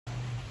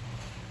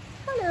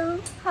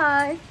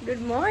Hi,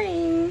 good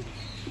morning.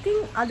 ඉතින්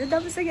අද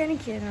දවස ගැන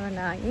කියනවා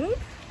නම්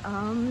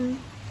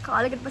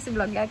කාලෙකට පස්සේ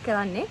vlog එකක්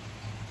කරන්නේ.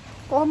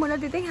 කොහොම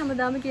වුණත් ඉතින්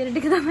හැමදාම කියන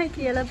ටික තමයි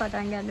කියලා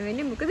පටන් ගන්න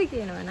වෙන්නේ. මොකද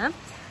කියනවා නම්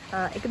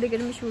එක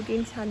දිගටම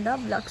shootings හන්දා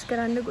vlogs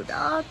කරන්න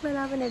ගොඩාක්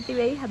වෙලාව නැති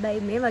වෙයි.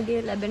 හැබැයි මේ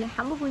වගේ ලැබෙන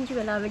හැම පුංචි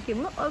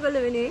වෙලාවකම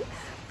ඔයගොල්ලෝ වෙනුවෙන්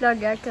vlog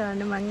එකක්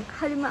කරන්න මම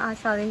හරිම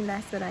ආසාවෙන්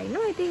ලෑස්තිලා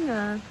ඉන්නවා. ඉතින්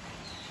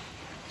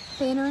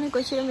පේනවනේ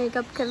කොච්චර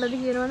මේකප් කරලාද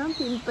කියනවනම්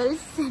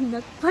පිම්පල්ස් එන්නත්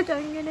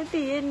පටන්ගෙන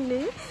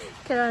තියෙන්නේ.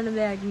 කරන්න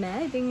දෙයක්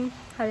නැහැ. ඉතින්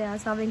හරි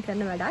ආසාවෙන්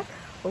කරන වැඩක්.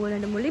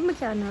 ඔයගොල්ලන්ට මුලින්ම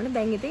කියන්න ඕනේ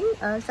දැන් ඉතින්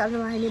සරණ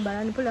වාහිනිය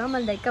බලන්න පුළුවන්.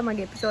 මම දැක්කා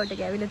මගේ එපිසෝඩ්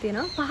එක ඇවිල්ලා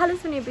තියෙනවා.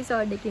 15 වෙනි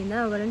එපිසෝඩ් එකේ ඉඳන්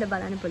ඔයගොල්ලන්ට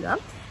බලන්න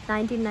පුළුවන්.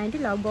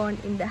 1990 Love Born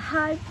in the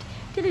Heart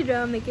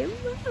telegram එකේ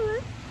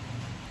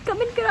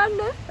කමෙන්ට් කරන්න.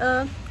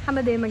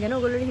 හැමදේම ගැන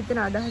ඔයගොල්ලෝ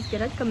හිතන අදහස්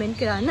කරත් කමෙන්ට්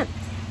කරන්න.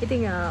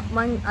 ඉතින්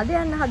මම අද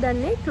යන්න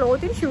හදන්නේ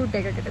clothing shoot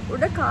එකකට.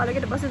 උඩ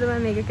කාලයකට පස්සේ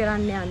තමයි මේක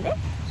කරන්න යන්නේ.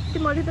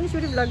 ඉතින් මම හිතන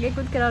shoot vlog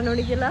එකකුත් කරන්න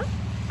ඕනේ කියලා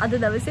අද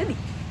දවසේදී.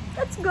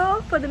 Let's go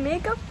for the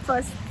makeup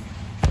first.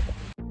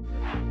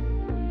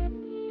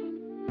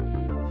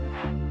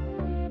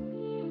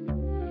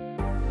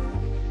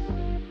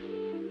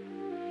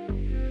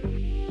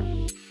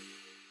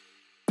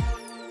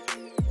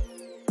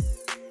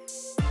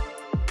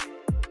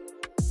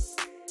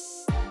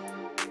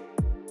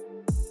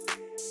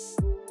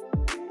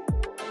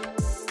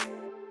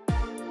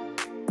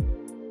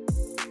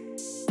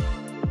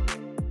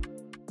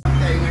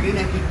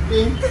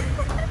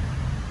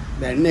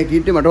 දැන්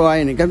නැගිටින්න මට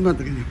ආයෙ නිකන්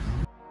මතක නෑ.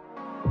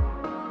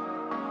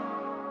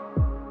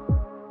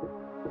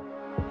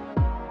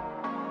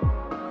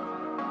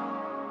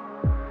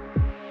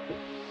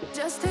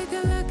 Just take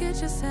a look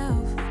at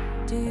yourself.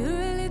 Do you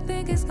really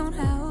think it's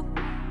gonna help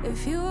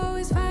if you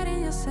always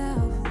fighting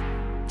yourself,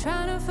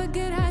 trying to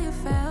forget how you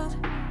felt?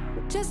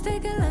 Just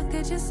take a look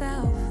at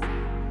yourself.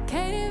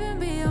 Can't even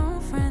be your own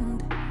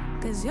friend,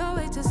 'cause you're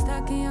always just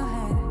stuck in your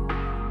head.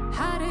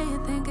 How do you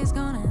think it's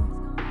gonna end?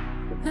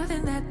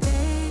 Nothing that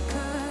they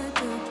could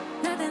do,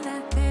 nothing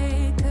that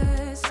they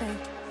could say,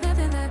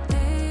 nothing that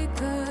they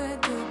could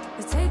do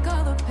to take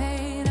all the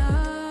pain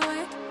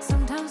away.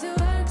 Sometimes it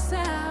works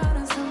out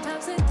and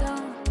sometimes it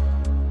don't.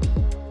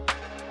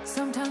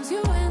 Sometimes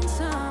you win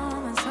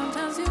some and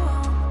sometimes you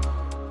won't.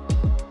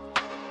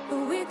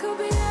 But we could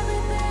be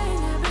everything,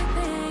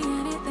 everything,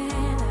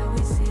 anything that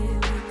we see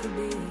we could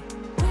be.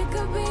 We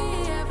could be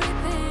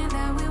everything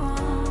that we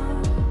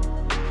want.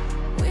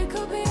 We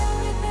could be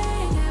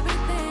everything,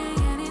 everything,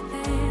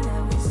 anything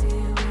that we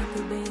see we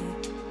could be.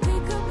 We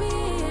could be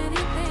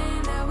anything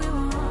that we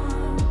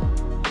want.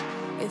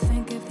 You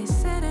think if they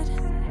said it,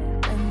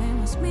 then they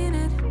must mean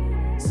it.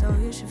 So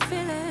you should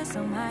feel it.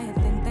 Somehow you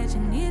think that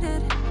you need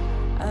it.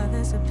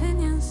 Others'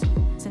 opinions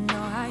to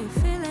know how you're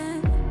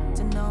feeling,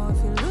 to know if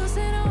you're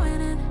losing or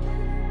winning,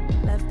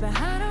 left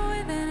behind or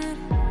within it.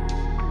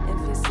 If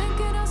you're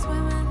sinking or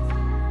swimming,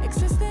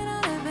 existing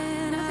or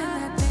living. Nothing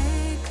that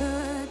they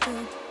could do,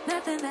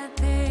 nothing that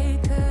they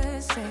could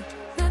say,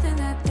 nothing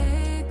that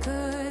they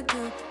could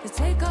do to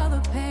take all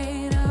the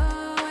pain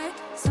away.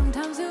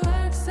 Sometimes it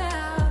works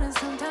out and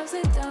sometimes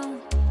it don't.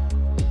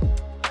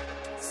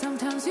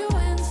 Sometimes you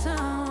win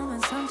some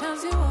and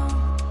sometimes you won't.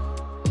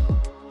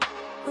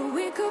 But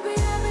we could be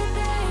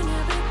everything,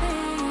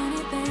 everything,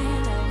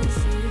 anything that we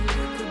see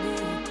we could be.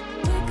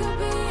 We could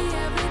be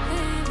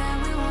everything that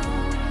we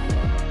want.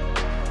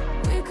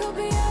 We could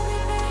be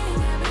everything,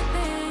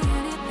 everything,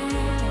 anything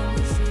that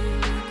we see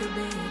we could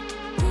be.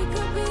 We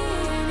could be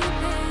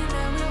anything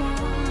that we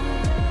want.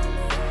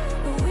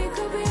 But we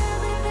could be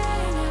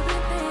everything,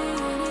 everything,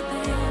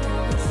 anything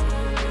that we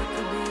see we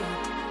could be.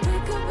 We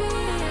could be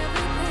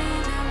everything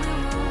that we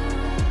want.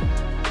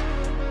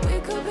 We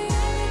could be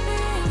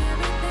everything,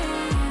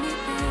 everything,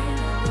 anything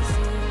that we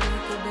see we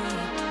could be.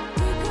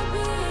 We could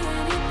be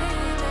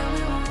anything that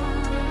we want.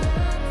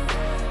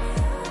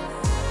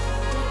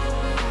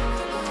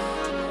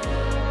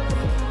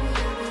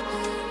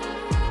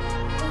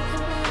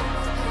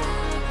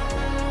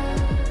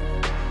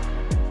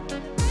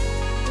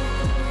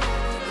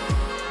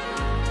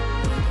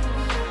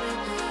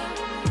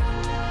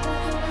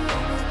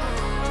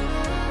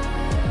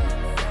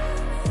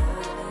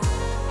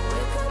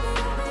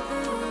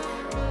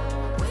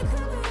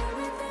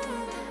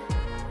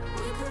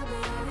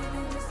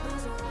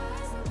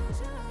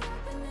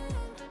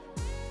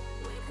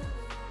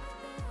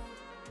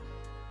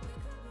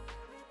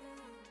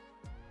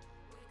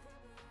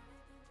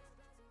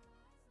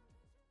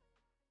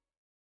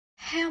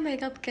 hair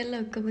makeup කරලා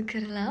ඔක්කොම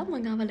කරලා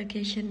මම ආව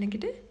location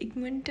එකට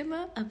ඉක්මනටම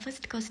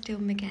first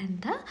costume එක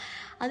ඇඳලා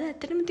අද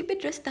ඇත්තටම තිබ්බේ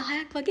ඩ්‍රෙස්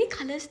 10ක් වගේ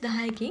කලර්ස්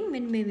 10කින්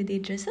මෙන්න මේ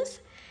විදිහේ ඩ්‍රෙසස්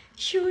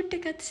ෂූට්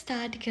එකත්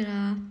ස්ටාර්ට්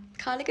කරා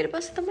කාලෙකට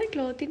පස්සේ තමයි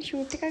ක්ලෝතින්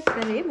ෂූට් එකක්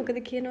කරේ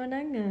මොකද කියනවා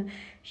නම්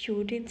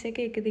ෂූටින්ස්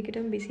එක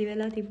දිගටම බිසි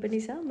වෙලා තිබ්බ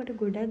නිසා මට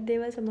ගොඩක්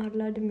දේවල්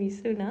සමහරලාට මිස්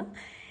වුණා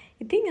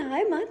ඉතින්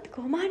ආයෙමත්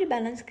කොහොම හරි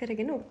බැලන්ස්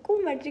කරගෙන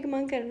ඔක්කොම වැඩ ටික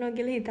මම කරනවා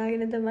කියලා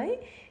හිතාගෙන තමයි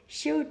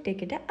ෂූට්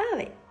එකට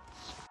ආවේ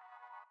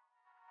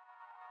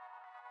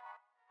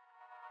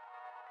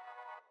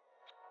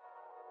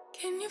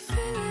Can you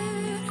feel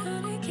it,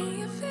 honey? Can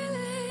you feel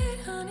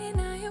it, honey?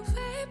 Now you're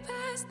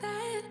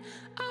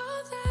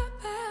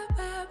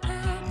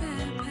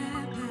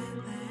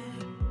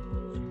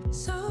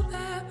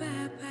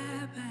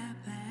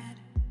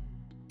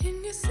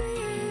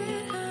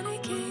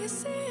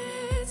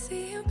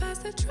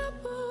the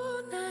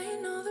trouble. Now you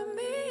know the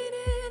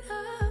meaning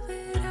of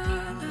it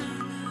all. La, la,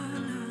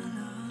 la,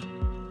 la.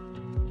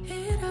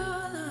 It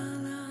all. La,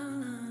 la,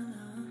 la,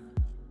 la.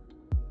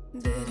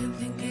 Didn't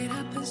think it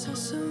happened so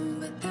soon,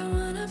 but then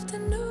one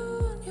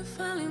afternoon you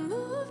finally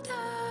moved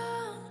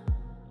on.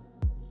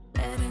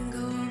 Letting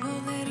go of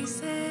all that he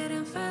said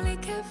and finally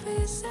kept for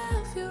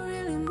yourself. You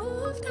really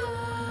moved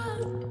on.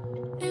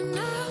 And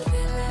I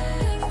feel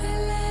it,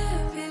 feel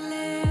it, feel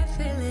it,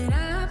 feel it.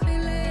 I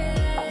feel it,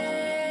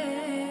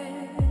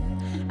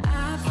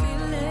 I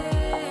feel it.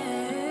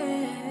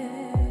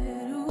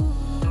 Ooh.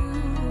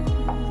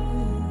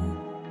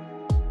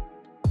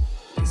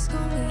 It's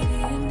gonna be the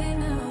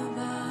ending of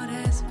all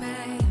that's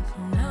bad.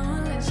 From now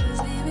on, let's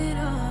just leave it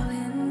all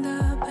in the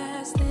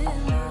past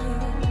and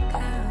look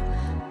how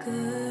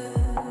good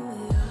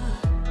we are.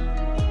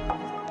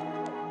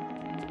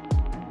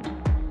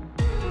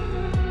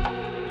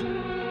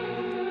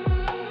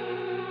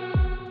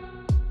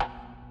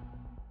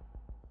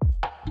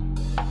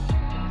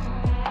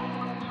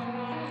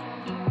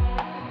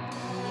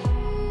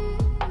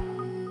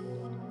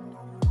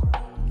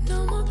 No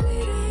more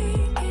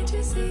bleeding, can't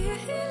you see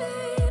you're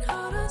healing?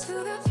 Hold on to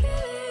that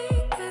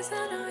feeling, 'cause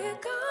I know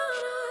you're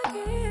gonna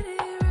get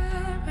it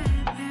right,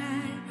 right,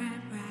 right,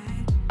 right,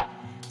 right.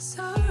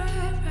 So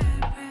right,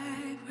 right,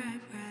 right,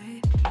 right,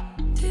 right.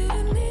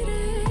 Didn't need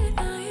it,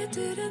 now you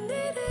didn't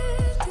need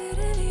it.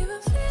 Didn't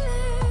even feel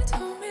it,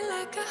 told me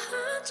like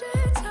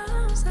 100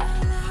 times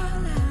out loud,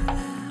 loud,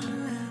 loud,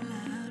 loud,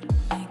 loud.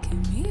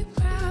 Making me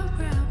proud,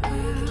 proud,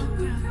 proud,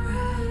 proud,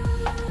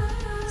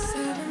 proud.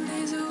 7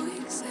 days a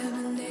week,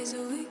 7 days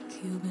a week.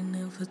 You've been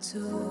there for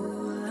too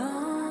long.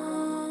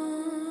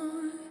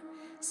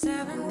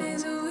 7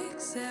 days a week,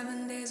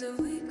 7 days a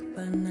week.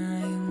 But now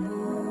you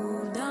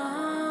moved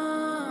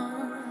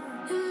on.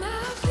 And I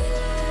feel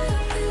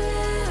it, feel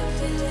it,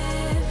 feel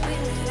it,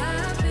 feel it.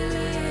 I feel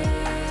it,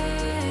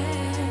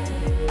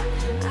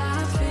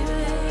 I feel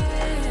it.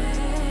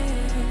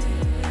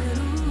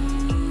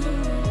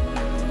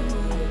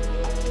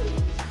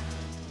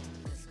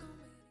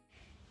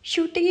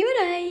 Shoot එක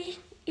ඉවරයි.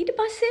 ඊට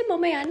පස්සේ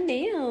මම යන්නේ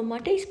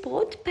මට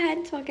sports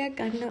පෑන්ට්ස් වගේක්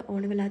ගන්න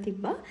ඕන වෙලා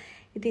තිබ්බා.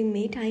 ඉතින්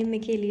මේ ටයිම්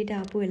එකේ එළියට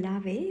ආපු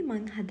වෙලාවේ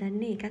මං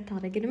හදන්නේ ඒකත්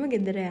අරගෙනම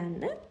ගෙදර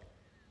යන්න.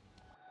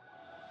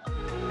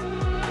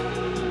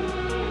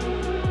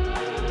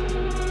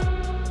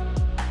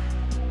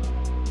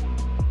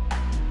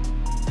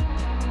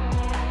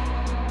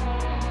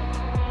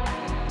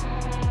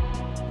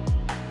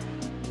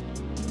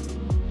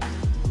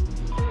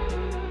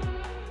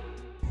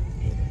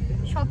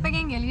 ෂොප්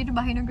එකෙන් එළියට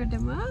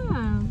බහිනකොටම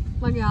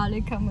මගේ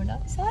යාළුවෙක් හම්බුණා.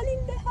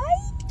 සාලින්ද හයි.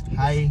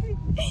 හයි.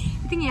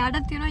 ඉතින්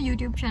එයාටත් තියෙනවා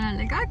YouTube channel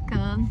එකක්.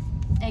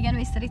 ඒ ගැන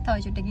විස්තරිත තව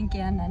චුට්ටකින්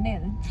කියන්න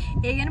නේද?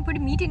 ඒ ගැන පොඩි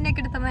මීටින්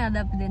එකකට තමයි අද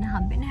අපි දෙන්න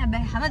හම්බෙන්නේ.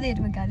 හැබැයි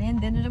හැමදේටම කලින්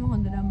දෙන්නටම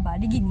හොඳ නම්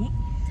බඩගිනි.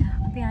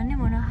 අපි යන්නේ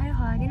මොනවා හරි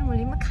හොයාගෙන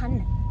මුලින්ම කන්න.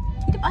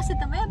 ඊට පස්සේ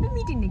තමයි අපි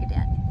මීටින් එකට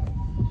යන්නේ.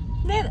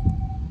 නේද?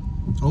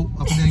 ඔව්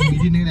අපි දැන්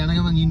මීටින් එකට යන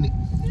ගමන් ඉන්නේ.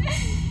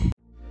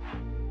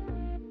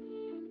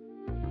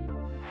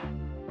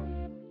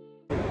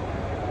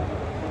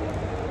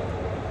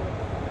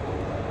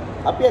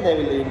 අපි අද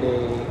ඇවිල්ලා ඉන්නේ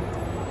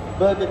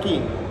Burger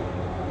King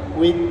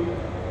with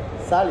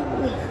Salind.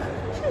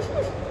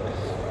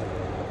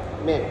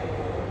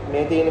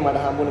 මේ තියෙන්නේ මට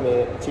හම්බුනේ මේ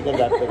chicken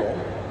gut එක.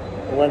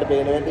 උඹන්ට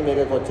පේනවා ඇති මේක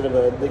කොච්චර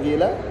worth ද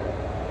කියලා.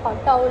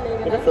 පටවුල් එක.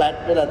 ඒක flat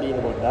වෙලා තියෙන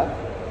පොඩ්ඩක්.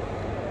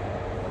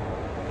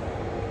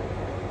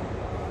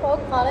 ඔව්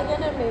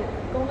කාලගෙන මේ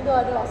කොහොමද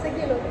වල රස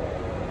කියලා.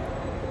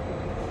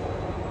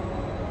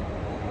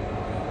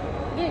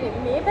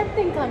 මේ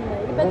පැත්තෙන් කන්න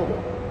ඊට පැත්තේ.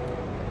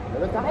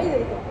 ගහයිද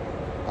ඒක?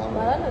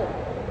 බලන්න.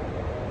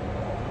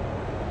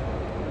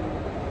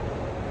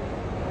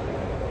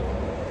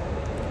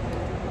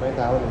 මම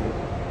තාවනේ.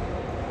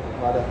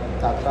 මාර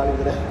තාත්කාලික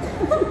විතර.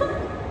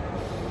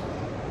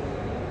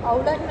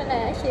 අවුලක්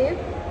නෑ ෂේප්.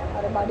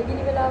 අර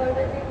බඩගිනි වෙලාවලට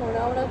ඉතින්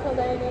මොනවා වුණත්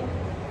හොඳයිනේ.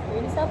 ඒ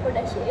නිසා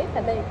පොඩ්ඩක් ෂේප්.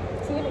 හැබැයි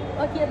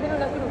 100 කීයක් දෙනු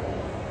ලකුණු?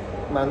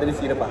 මන්දරි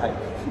 105යි.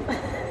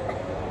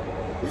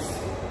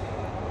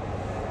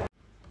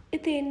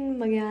 ඉතින්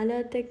මගේ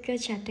යාළුවත් එක්ක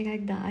chat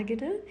එකක්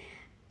දාගෙන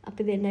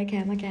අපි දෙන්න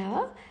කෑම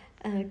කෑවා.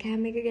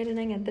 කෑම එක ගැන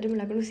නම් ඇත්තටම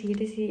ලකුණු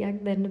 100%ක්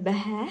දෙන්න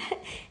බෑ.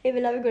 ඒ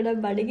වෙලාවේ ගොඩක්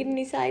බඩගිනි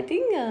නිසා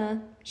ඉතින්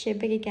ෂේප්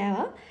එකේ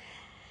කෑවා.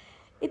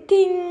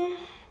 ඉතින්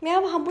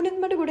මෙයාව හම්බුනෙත්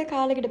මට ගොඩ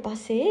කාලෙකට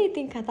පස්සේ.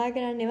 ඉතින් කතා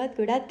කරන්නේවත්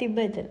ගොඩක් තිබ්බ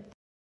එතන.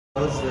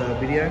 How's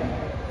biryani?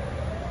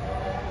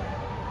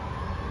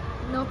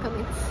 No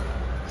comments.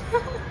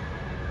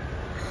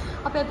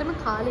 අපි අතම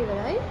කාලේ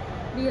ඉවරයි.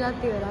 බීලත්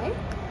ඉවරයි.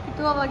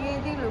 හිතුවා වගේ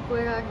ඉතින් ලොකු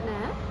එකක්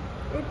නෑ.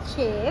 ඒත්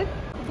ෂේප්.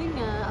 ඉතින්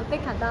අපේ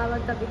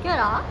කතාවත් අපි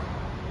කරා.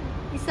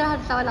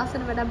 ඉස්සරහට තව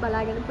ලස්සන වැඩක්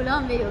බලාගෙන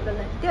පුළුවන් වෙයි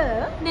ඔයගලන්ට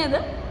නේද?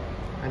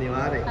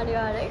 අනිවාර්යයෙන්.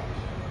 අනිවාර්යයෙන්.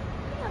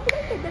 අපි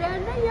දැන් ගෙදර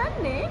යන්න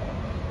යන්නේ.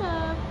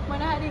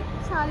 මොන හරි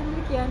සාලින්ද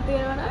කියන්න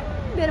තියෙනවා නම්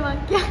දරුවන්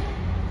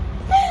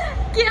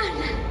කියන්න.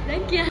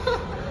 දැන් කියන්න.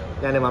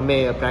 යන්නේ මම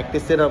මේ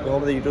ප්‍රැක්ටිස් කරනවා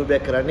කොහොමද YouTube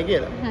එක කරන්න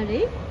කියලා.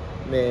 හරි.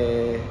 මේ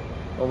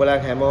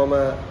ඔයගොල්ලන් හැමෝම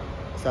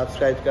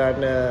subscribe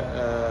කරන්න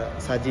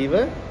සජීව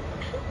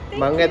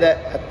මම අද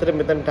ඇත්තට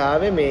මෙතනට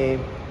ආවේ මේ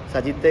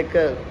සජිත් එක්ක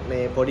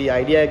මේ පොඩි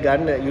අයිඩියා එකක්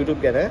ගන්න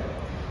YouTube ගැන.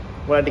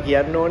 මොනවද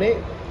කියන්න ඕනේ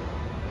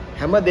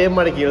හැම දෙයක්ම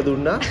මට කියලා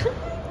දුන්නා.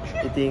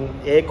 ඉතින්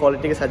ඒ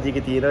ක්වොලිටි එක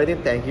සජීගේ තියෙනවා. ඉතින්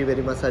thank you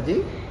very much සජී.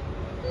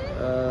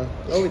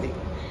 ඔව් ඉතින්.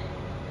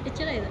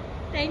 එච්චරයිද?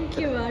 thank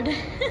you වඩ.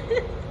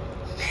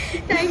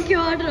 thank you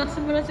වඩ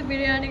රස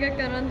බිරියානි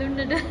එකක් අරන්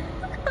දුන්නට.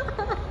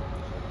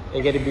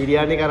 ඒ කියන්නේ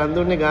බිරියානි එක අරන්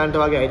දුන්නේ ගානට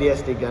වගේ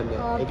අයිඩියාස් ටික ගන්න.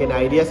 ඒ කියන්නේ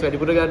අයිඩියාස්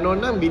වැඩිපුර ගන්න ඕන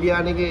නම්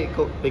බිරියානිගේ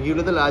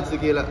රෙගියුලර්ද ලාර්ජ්ද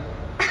කියලා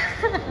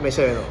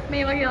මෙෂර් වෙනවා.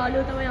 මේ වගේ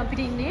යාළුවෝ තමයි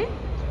අපිට ඉන්නේ.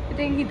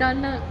 ඉතින්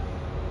හිතන්න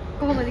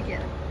කොහොමද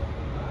කියලා.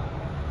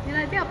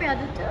 එහෙනම් ඉතින් අපි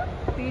අදට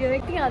වීඩියෝ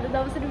එකකින් අද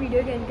දවසේ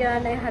වීඩියෝ එක එන්ඩ්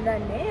කරන්නයි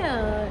හදන්නේ.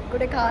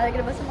 ගොඩ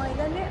කාලයකට පස්සේ මම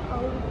හිතන්නේ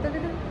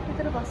අවුරුද්දකට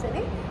විතර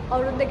පස්සේනේ.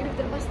 අවුරුද්දකට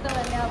විතර පස්සේ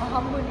තමයි ආව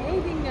හම්බුනේ.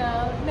 ඉතින්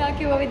මෙයා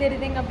කිව්වා විදිහට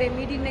ඉතින් අපේ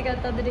මීටින්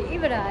එකත් අදට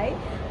ඉවරයි.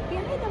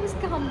 අපි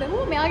දවසක හම්බෙමු.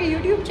 මෙයාගේ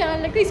YouTube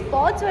channel එක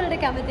ස්පෝර්ට්ස් වලට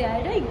කැමති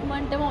අයට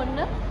ඉක්මනටම ඔන්න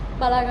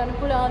බලා ගන්න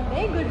පුළුවන්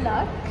මේ. good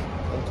luck.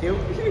 thank you.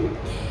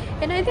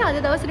 එහෙනම් ඉතින්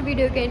අද දවසේ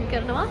වීඩියෝ එක එන්ඩ්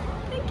කරනවා.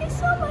 thank you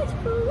so much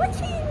for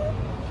watching.